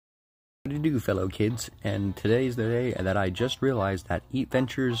What do you do, fellow kids? And today's the day that I just realized that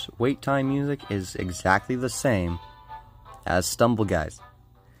EatVenture's wait time music is exactly the same as Stumble Guys.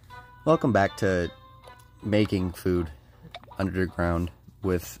 Welcome back to making food underground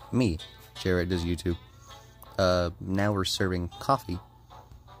with me, Jared does YouTube. Now we're serving coffee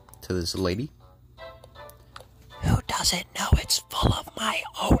to this lady who doesn't know it's full of my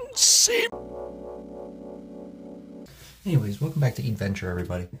own semen. Anyways, welcome back to EatVenture,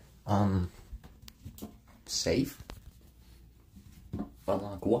 everybody. Safe?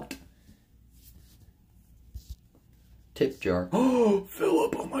 Unlock what? Tip jar. Oh,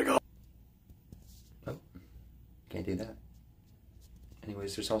 Philip, oh my god! Oh, can't do that.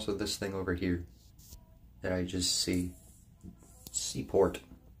 Anyways, there's also this thing over here that I just see. Seaport.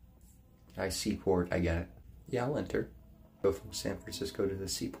 I seaport, I get it. Yeah, I'll enter. Go from San Francisco to the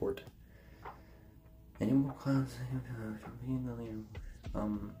seaport. Any more clouds?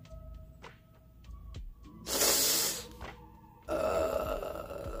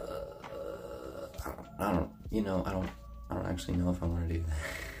 I don't actually know if I want to do that.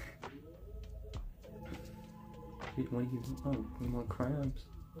 What do you, oh, you want crabs?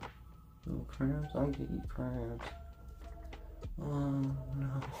 Little crabs? I'll get you crabs. Oh,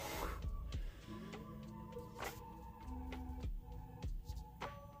 no.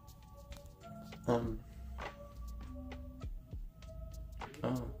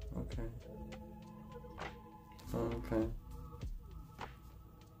 Oh, okay. Okay.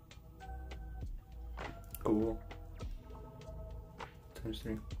 Cool. Times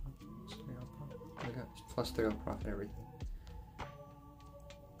 3. I got plus 3 on profit everything.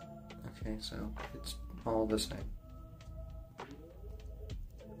 Okay, so it's all the same.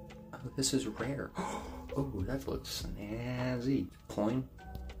 Oh, this is rare. Oh, that looks snazzy. Coin.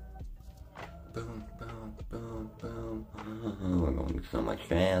 Boom, boom, boom, boom. Oh, I'm going so much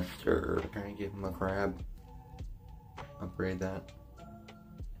faster. Trying to give him a crab. Upgrade that.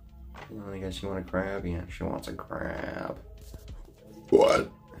 I guess you want a crab? Yeah, she wants a crab.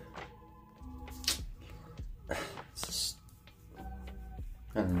 What? I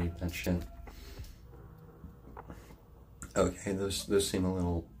don't need that shit. Okay, those seem a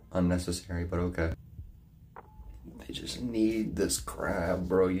little unnecessary, but okay. They just need this crab,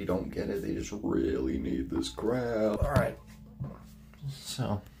 bro. You don't get it. They just really need this crab. Alright.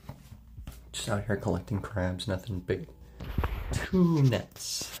 So, just out here collecting crabs, nothing big. 2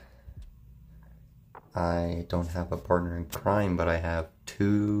 nets. I don't have a partner in crime, but I have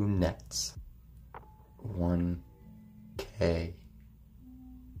 2 nets. 1K.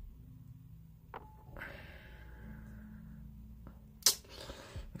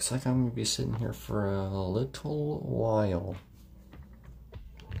 Looks like I'm gonna be sitting here for a little while.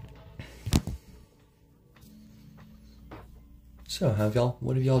 So,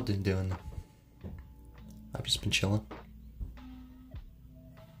 what have y'all been doing? I've just been chilling.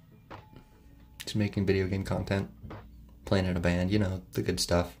 Just making video game content. Playing in a band, you know, the good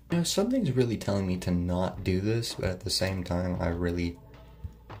stuff. You know, something's really telling me to not do this, but at the same time, I really...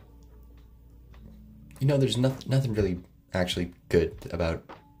 You know, there's nothing really actually good about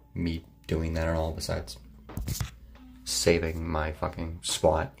me doing that at all besides saving my fucking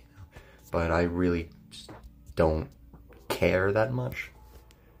spot, you know? But I really just don't care that much.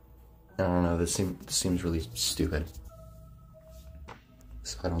 I don't know, this seems really stupid.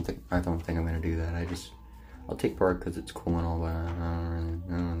 So I don't think I'm gonna do that. I'll take part because it's cool and all, but I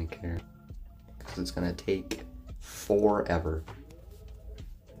don't really care. Because it's gonna take forever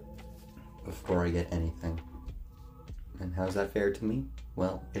before I get anything. And how's that fair to me?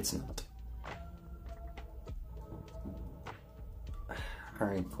 Well, it's not.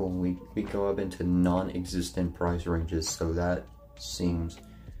 Alright, cool. We go up into non-existent price ranges, so that seems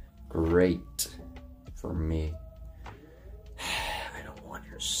great for me. I don't want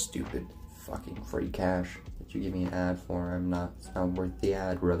your stupid fucking free cash that you give me an ad for. It's not worth the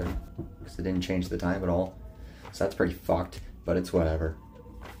ad, brother. Because it didn't change the time at all. So that's pretty fucked, but it's whatever.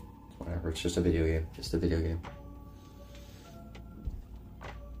 It's whatever, it's just a video game. Just a video game.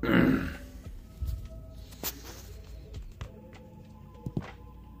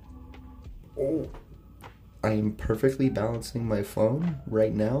 Oh, I am perfectly balancing my phone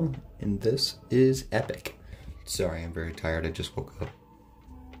right now, and this is epic. Sorry, I'm very tired. I just woke up.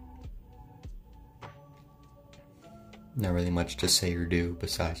 Not really much to say or do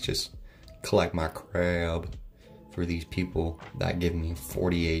besides just collect my crab for these people that give me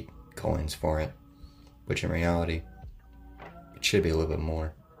 48 coins for it, which in reality, it should be a little bit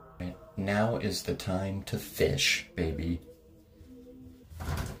more. Now is the time to fish, baby.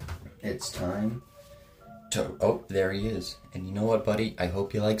 It's time Oh, there he is. And you know what, buddy? I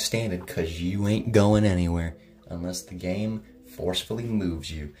hope you like standing, because you ain't going anywhere unless the game forcefully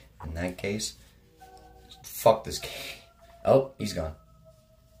moves you. In that case, fuck this game. Oh, he's gone.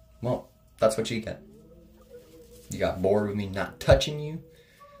 Well, that's what you get. You got bored with me not touching you.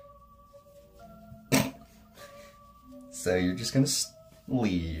 So you're just gonna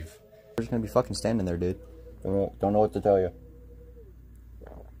leave. You're just gonna be fucking standing there, dude. Don't know what to tell you.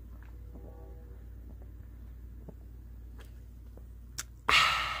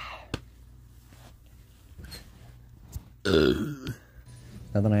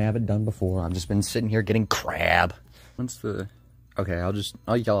 Nothing I haven't done before. I've just been sitting here getting crab. What's the... Okay,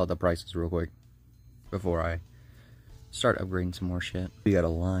 I'll yell out the prices real quick before I start upgrading some more shit. We got a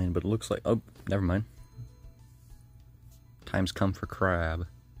line, but it looks like... Oh, never mind. Times come for crab.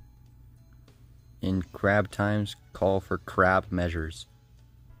 In crab times, call for crab measures.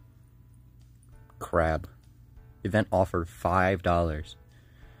 Crab. Event offer $5.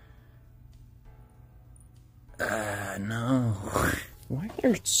 No. Why are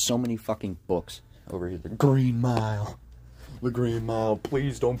there so many fucking books over here? The Green Mile. The Green Mile.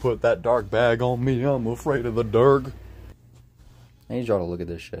 Please don't put that dark bag on me. I'm afraid of the dark. I need y'all to look at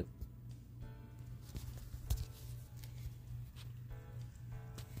this shit.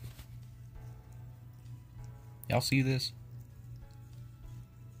 Y'all see this?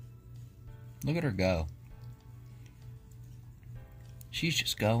 Look at her go. She's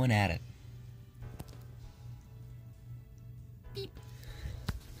just going at it. Beep.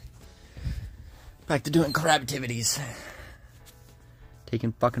 Back to doing crab activities.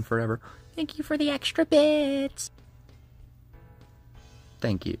 Taking fucking forever. Thank you for the extra bits.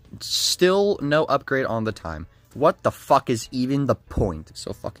 Thank you. Still no upgrade on the time. What the fuck is even the point?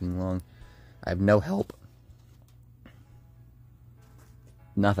 So fucking long. I have no help.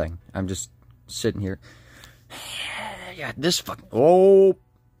 Nothing. I'm just sitting here. Yeah, this fucking... Oh!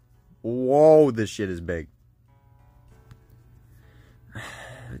 Whoa, this shit is big.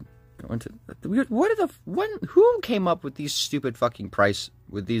 Going to... What are the... Who came up with these stupid fucking price...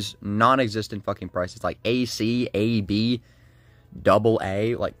 With these non-existent fucking prices? Like AC, AB, double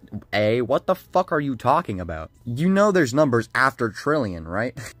A, like A? What the fuck are you talking about? You know there's numbers after trillion,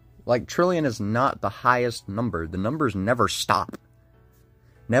 right? Like, trillion is not the highest number. The numbers never stop.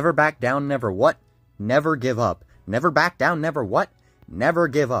 Never back down, never what? Never give up. Never back down, never what? Never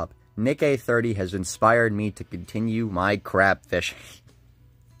give up. Nick A30 has inspired me to continue my crab fishing.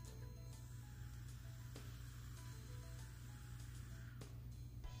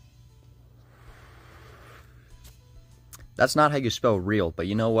 That's not how you spell real, but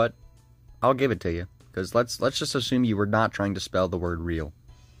you know what? I'll give it to you. Because let's just assume you were not trying to spell the word real.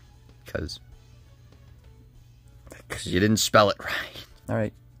 Because you didn't spell it right.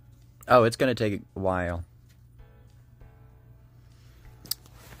 Alright. Oh, it's gonna take a while.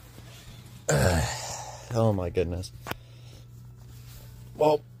 Oh my goodness.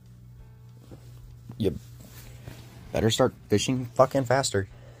 Well, you better start fishing fucking faster.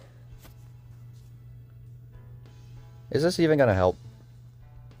 Is this even gonna help?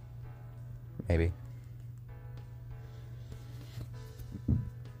 Maybe.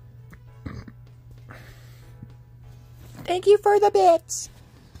 Thank you for the bits.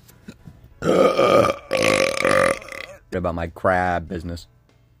 About my crab business.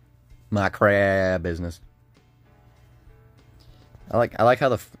 My crab business. I like how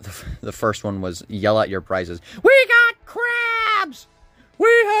the first one was yell out your prices. We got crabs! We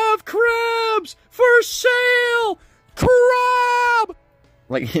have crabs for sale! Crab!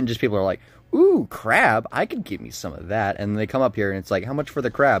 Like, and just people are like, ooh, crab, I could give me some of that. And they come up here and it's like, how much for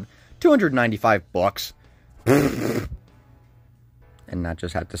the crab? $295. And not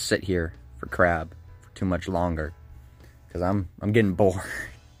just have to sit here for crab for too much longer. Because I'm getting bored.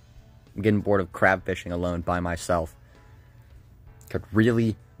 I'm getting bored of crab fishing alone by myself. Could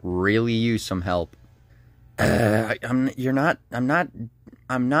really, really use some help. I'm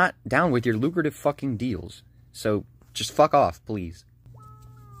not down with your lucrative fucking deals. So just fuck off, please.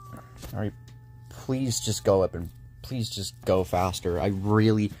 Alright, please just go up and please just go faster. I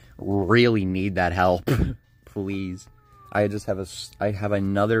really, really need that help. Please. I have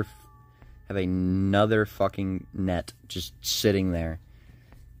another fucking net just sitting there,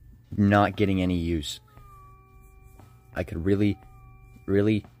 not getting any use. I could really,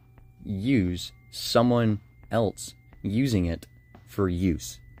 really use someone else using it for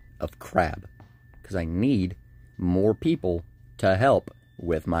use of crab, because I need more people to help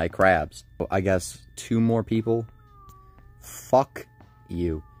with my crabs. I guess 2 more people. Fuck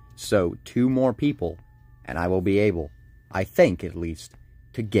you. So 2 more people, and I will be able, I think at least,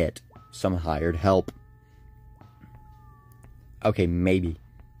 to get some hired help. Okay, maybe.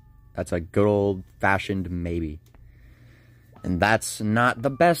 That's a good old-fashioned maybe. And that's not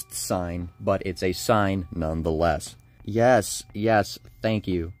the best sign, but it's a sign nonetheless. Yes, yes, thank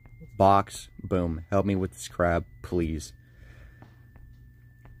you. Box, boom, help me with this crab, please.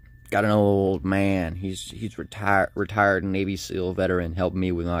 Got an old man. He's retired Navy SEAL veteran helping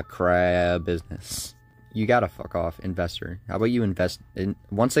me with my crab business. You gotta fuck off, investor. How about you invest in,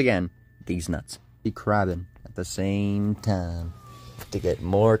 once again, these nuts? Be crabbing at the same time to get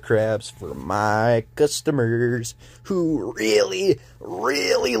more crabs for my customers who really,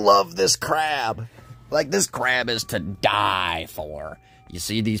 really love this crab. Like, this crab is to die for. You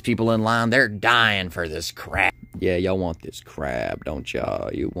see these people in line, they're dying for this crab. Yeah, y'all want this crab, don't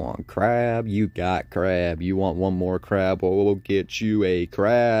y'all? You want crab? You got crab. You want one more crab? Well, we'll get you a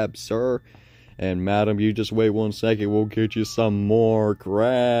crab, sir. And madam, you just wait 1 second, we'll get you some more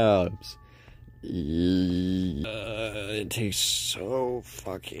crabs. It takes so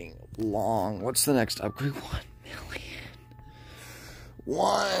fucking long. What's the next upgrade? 1 million.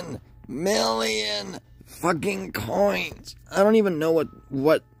 1 million fucking coins. I don't even know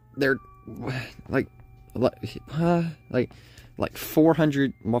what they're like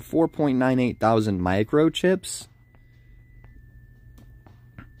 4.98 thousand microchips.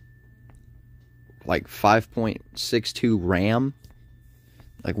 Like 5.62 RAM.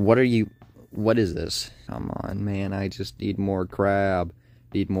 Like, what is this? Come on, man, I just need more crab.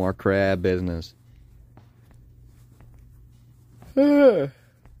 Need more crab business. Some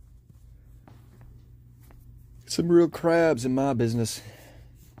real crabs in my business.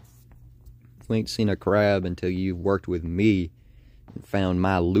 You ain't seen a crab until you've worked with me and found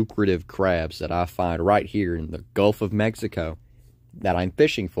my lucrative crabs that I find right here in the Gulf of Mexico that I'm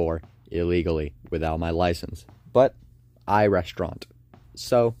fishing for illegally without my license. But I restaurant,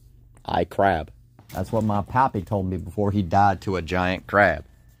 so I crab. That's what my pappy told me before he died to a giant crab.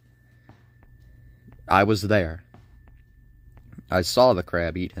 I was there. I saw the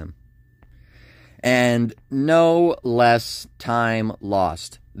crab eat him. And no less time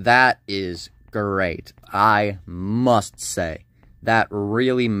lost. That is great. I must say, that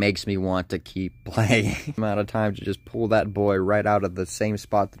really makes me want to keep playing. Amount of time to just pull that boy right out of the same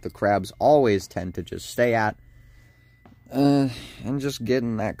spot that the crabs always tend to just stay at. And just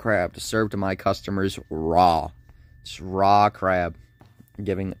getting that crab to serve to my customers raw. It's raw crab.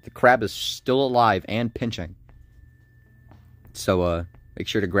 The crab is still alive and pinching. So, make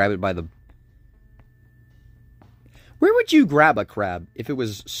sure to grab it by the... Where would you grab a crab if it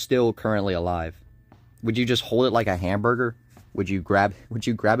was still currently alive? Would you just hold it like a hamburger? Would you grab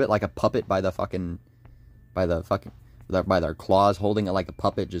it like a puppet by their claws, holding it like a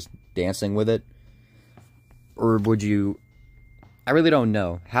puppet, just dancing with it? Or would you... I really don't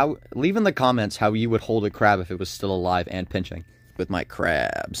know. Leave in the comments how you would hold a crab if it was still alive and pinching with my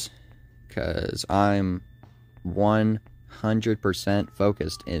crabs. Because I'm 100%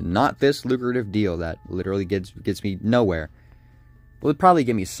 focused in not this lucrative deal that literally gets me nowhere. Well, it'd probably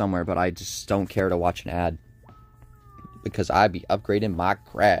get me somewhere, but I just don't care to watch an ad. Because I'd be upgrading my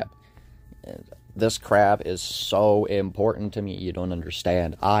crab. And this crab is so important to me, you don't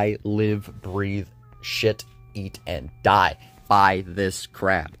understand. I live, breathe, shit, eat, and die by this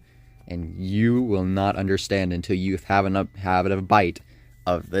crab. And you will not understand until you have a bite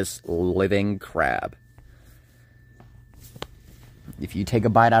of this living crab. If you take a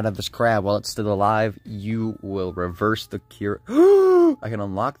bite out of this crab while it's still alive, you will reverse the cure. I can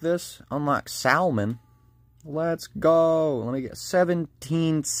unlock this? Unlock salmon. Let's go. Let me get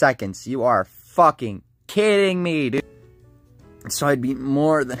 17 seconds. You are fucking kidding me, dude. So I'd be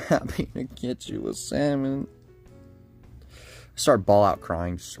more than happy to get you a salmon. Start ball out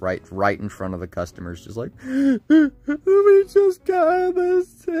crying just right in front of the customers. Just like, we just got the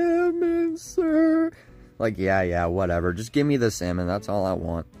salmon, sir. Like, yeah, whatever. Just give me the salmon. That's all I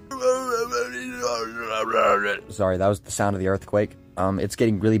want. Sorry, that was the sound of the earthquake. It's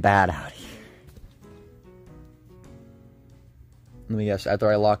getting really bad out here. Let me guess, after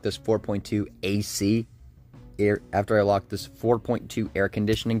I lock this 4.2 AC, after I lock this 4.2 air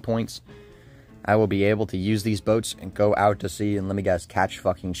conditioning points, I will be able to use these boats and go out to sea and, let me guess, catch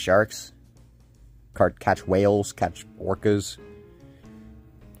fucking sharks? Catch whales, catch orcas?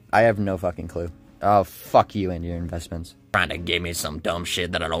 I have no fucking clue. Oh, fuck you and your investments. Trying to give me some dumb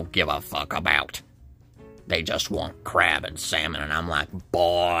shit that I don't give a fuck about. They just want crab and salmon, and I'm like,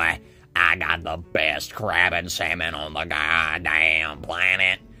 boy, I got the best crab and salmon on the goddamn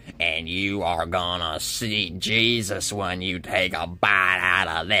planet. And you are gonna see Jesus when you take a bite out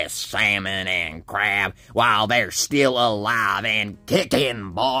of this salmon and crab while they're still alive and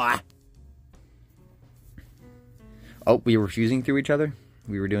kicking, boy. Oh, we were fusing through each other.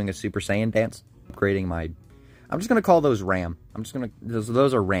 We were doing a Super Saiyan dance. Upgrading my... I'm just going to call those RAM. I'm just going to...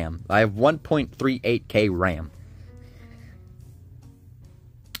 Those are RAM. I have 1.38K RAM.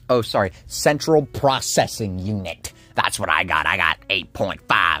 Oh, sorry. Central Processing Unit. That's what I got. I got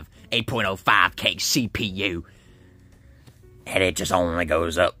 8.05K CPU. And it just only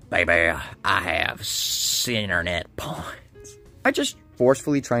goes up, baby. I have internet points. I just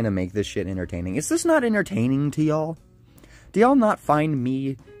forcefully trying to make this shit entertaining. Is this not entertaining to y'all? Do y'all not find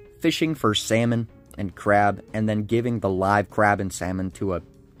me fishing for salmon and crab and then giving the live crab and salmon to a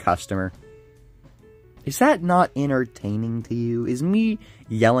customer? Is that not entertaining to you? Is me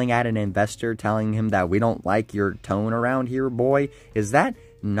yelling at an investor telling him that we don't like your tone around here, boy? Is that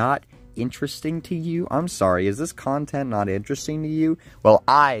not interesting to you? I'm sorry, is this content not interesting to you? Well,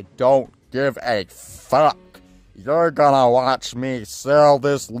 I don't give a fuck. You're gonna watch me sell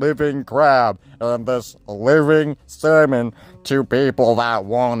this living crab and this living salmon to people that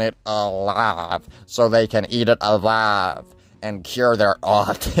want it alive so they can eat it alive and cure their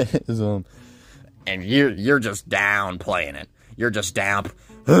autism. And you're just downplaying it. You're just down.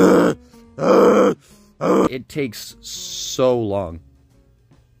 It takes so long.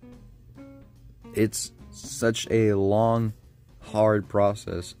 It's such a long, hard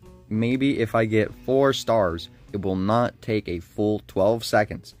process. Maybe if I get 4 stars, it will not take a full 12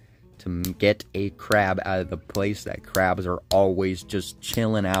 seconds to get a crab out of the place that crabs are always just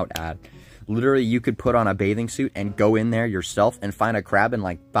chilling out at. Literally, you could put on a bathing suit and go in there yourself and find a crab in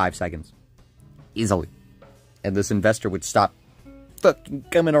like 5 seconds. Easily. And this investor would stop fucking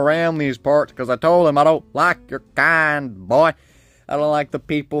coming around these parts because I told him I don't like your kind, boy. I don't like the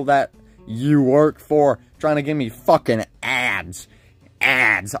people that you work for trying to give me fucking ads.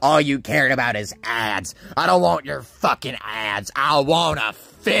 Ads. All you cared about is ads. I don't want your fucking ads. I want a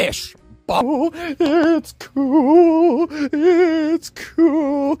fish. Oh, it's cool. It's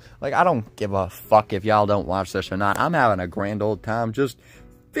cool. Like, I don't give a fuck if y'all don't watch this or not. I'm having a grand old time just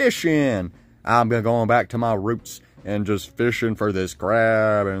fishing. I'm going back to my roots and just fishing for this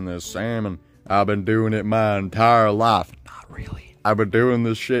crab and this salmon. I've been doing it my entire life. Not really. I've been doing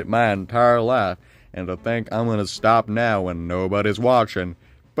this shit my entire life. And to think I'm gonna stop now when nobody's watching.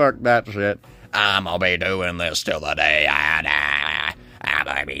 Fuck that shit. I'm gonna be doing this till the day I die. I'm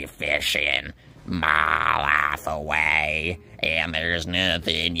gonna be fishing my life away. And there's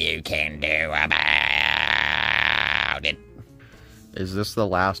nothing you can do about it. Is this the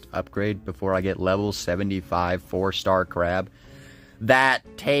last upgrade before I get level 75 4-star crab?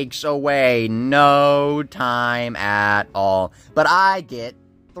 That takes away no time at all. But I get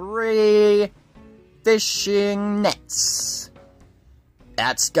 3 fishing nets.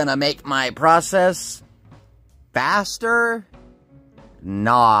 That's gonna make my process faster?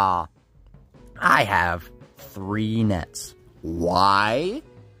 Nah. I have 3 nets. Why?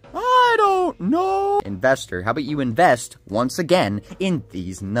 I don't know. Investor, how about you invest once again in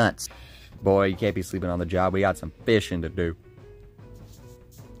these nuts? Boy, you can't be sleeping on the job. We got some fishing to do.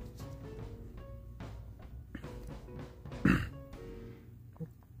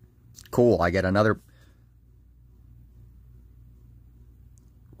 Cool, I get another...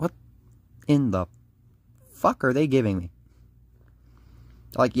 What in the fuck are they giving me?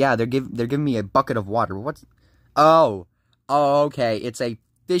 Like, yeah, they're giving me a bucket of water. What's... Oh, okay, it's a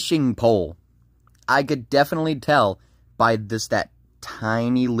fishing pole. I could definitely tell by that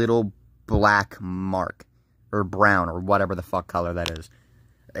tiny little black mark. Or brown, or whatever the fuck color that is.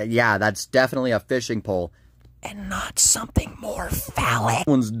 Yeah, that's definitely a fishing pole. And not something more phallic.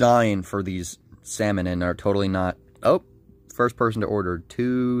 Everyone's dying for these salmon and are totally not... Oh, first person to order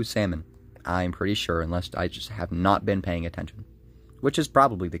 2 salmon. I'm pretty sure, unless I just have not been paying attention. Which is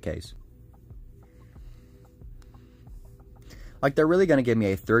probably the case. Like, they're really going to give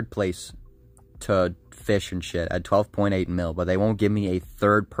me a 3rd place to fish and shit at 12.8 mil, but they won't give me a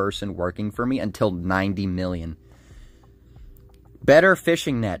 3rd person working for me until 90 million. Better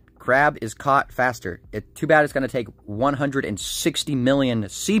fishing net. Crab is caught faster. Too bad it's going to take 160 million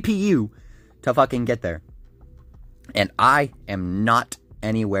CPU to fucking get there. And I am not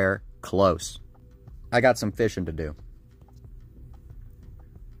anywhere close. I got some fishing to do.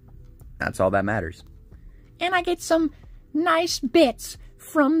 That's all that matters. And I get some nice bits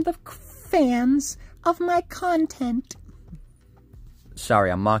from the fans of my content.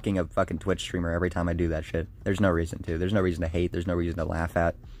 Sorry, I'm mocking a fucking Twitch streamer every time I do that shit. There's no reason to. There's no reason to hate. There's no reason to laugh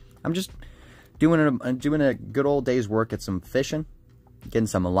at. I'm just doing a good old day's work at some fishing, getting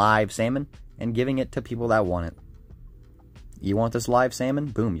some live salmon, and giving it to people that want it. You want this live salmon?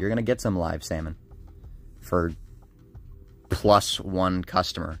 Boom, you're gonna get some live salmon for +1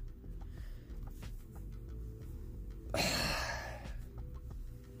 customer.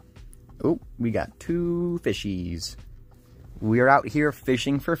 Oh, we got 2 fishies. We're out here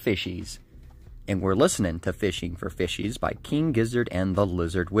fishing for fishies. And we're listening to Fishing for Fishies by King Gizzard and the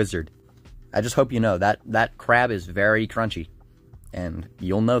Lizard Wizard. I just hope you know that crab is very crunchy. And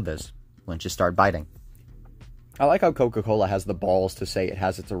you'll know this once you start biting. I like how Coca-Cola has the balls to say it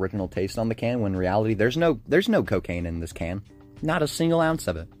has its original taste on the can, when in reality there's no cocaine in this can. Not a single ounce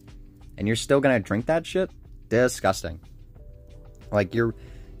of it. And you're still gonna drink that shit? Disgusting. Like, you're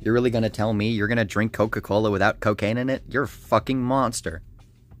really gonna tell me you're gonna drink Coca-Cola without cocaine in it? You're a fucking monster.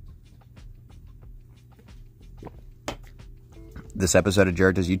 This episode of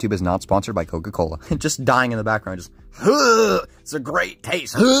Jared Does YouTube is not sponsored by Coca-Cola. Just dying in the background, just, it's a great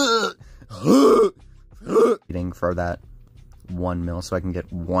taste. Eating for that 1 mil so I can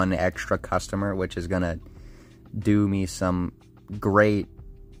get 1 extra customer, which is gonna do me some great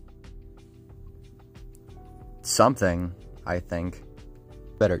something, I think.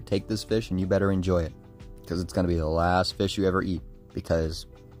 Better take this fish and you better enjoy it, because it's gonna be the last fish you ever eat. Because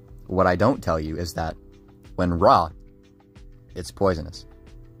what I don't tell you is that when raw, it's poisonous.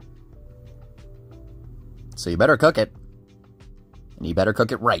 So you better cook it, and you better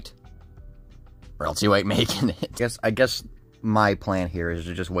cook it right, or else you ain't making it. I guess my plan here is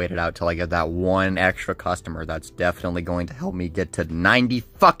to just wait it out till I get that 1 extra customer that's definitely going to help me get to 90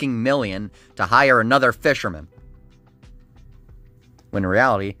 fucking million to hire another fisherman. When in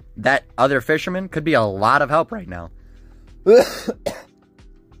reality, that other fisherman could be a lot of help right now.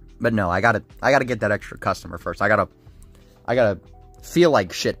 But no, I gotta get that extra customer first. I gotta feel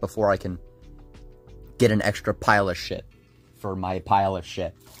like shit before I can get an extra pile of shit for my pile of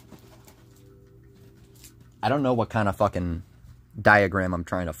shit. I don't know what kind of fucking diagram I'm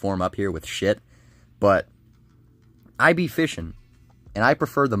trying to form up here with shit, but I be fishing, and I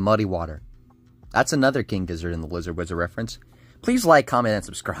prefer the muddy water. That's another King Gizzard and the Lizard Wizard reference. Please like, comment, and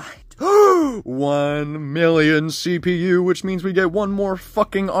subscribe. 1 million CPU, which means we get 1 more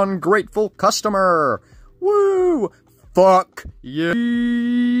fucking ungrateful customer. Woo! Fuck yeah.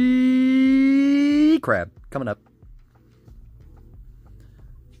 Crab, coming up.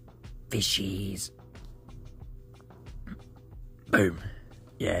 Fishies. Boom.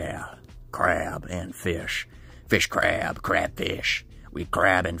 Yeah. Crab and fish. Fish crab, crab fish. We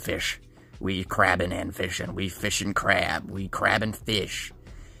crab and fish. We crabbing and fishing. We fishing crab. We crabbing fish.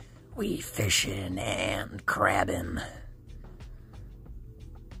 We fishing and crabbing.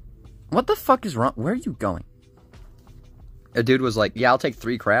 What the fuck is wrong? Where are you going? A dude was like, yeah, I'll take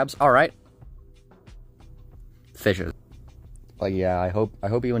 3 crabs. All right. Fishes. Like, yeah, I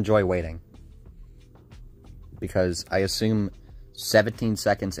hope you enjoy waiting. Because I assume 17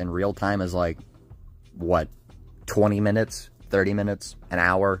 seconds in real time is like, what, 20 minutes, 30 minutes, an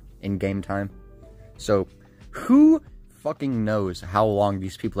hour in game time? So, who fucking knows how long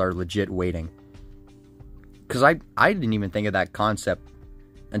these people are legit waiting? Because I didn't even think of that concept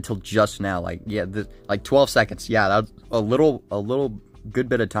until just now. Like, yeah, like 12 seconds. Yeah, that's a little good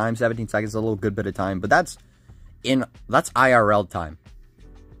bit of time. 17 seconds, a little good bit of time. But that's IRL time.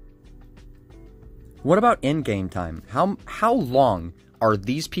 What about in-game time? How long are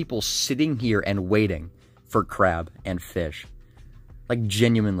these people sitting here and waiting for crab and fish? Like,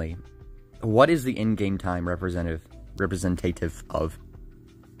 genuinely, what is the in-game time representative of?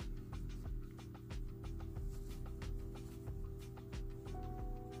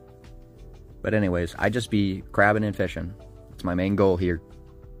 But anyways, I just be crabbing and fishing. It's my main goal here.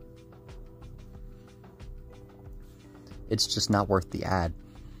 It's just not worth the ad.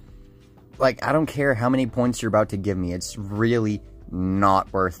 Like, I don't care how many points you're about to give me. It's really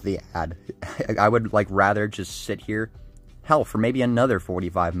not worth the ad. I would, like, rather just sit here, hell, for maybe another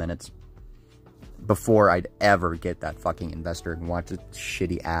 45 minutes before I'd ever get that fucking investor and watch a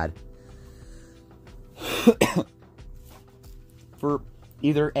shitty ad. For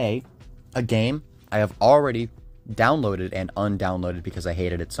either A game I have already downloaded and undownloaded because I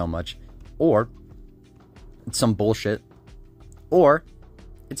hated it so much, or it's some bullshit, or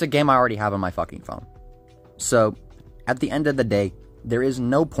it's a game I already have on my fucking phone. So, at the end of the day, there is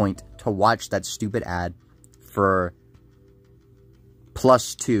no point to watch that stupid ad for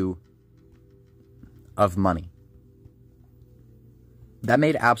 +2 of money. That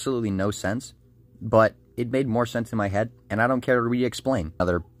made absolutely no sense, but it made more sense in my head, and I don't care to re-explain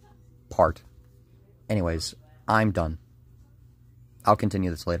another part. Anyways, I'm done. I'll continue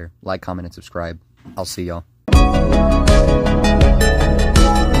this later. Like, comment, and subscribe. I'll see y'all.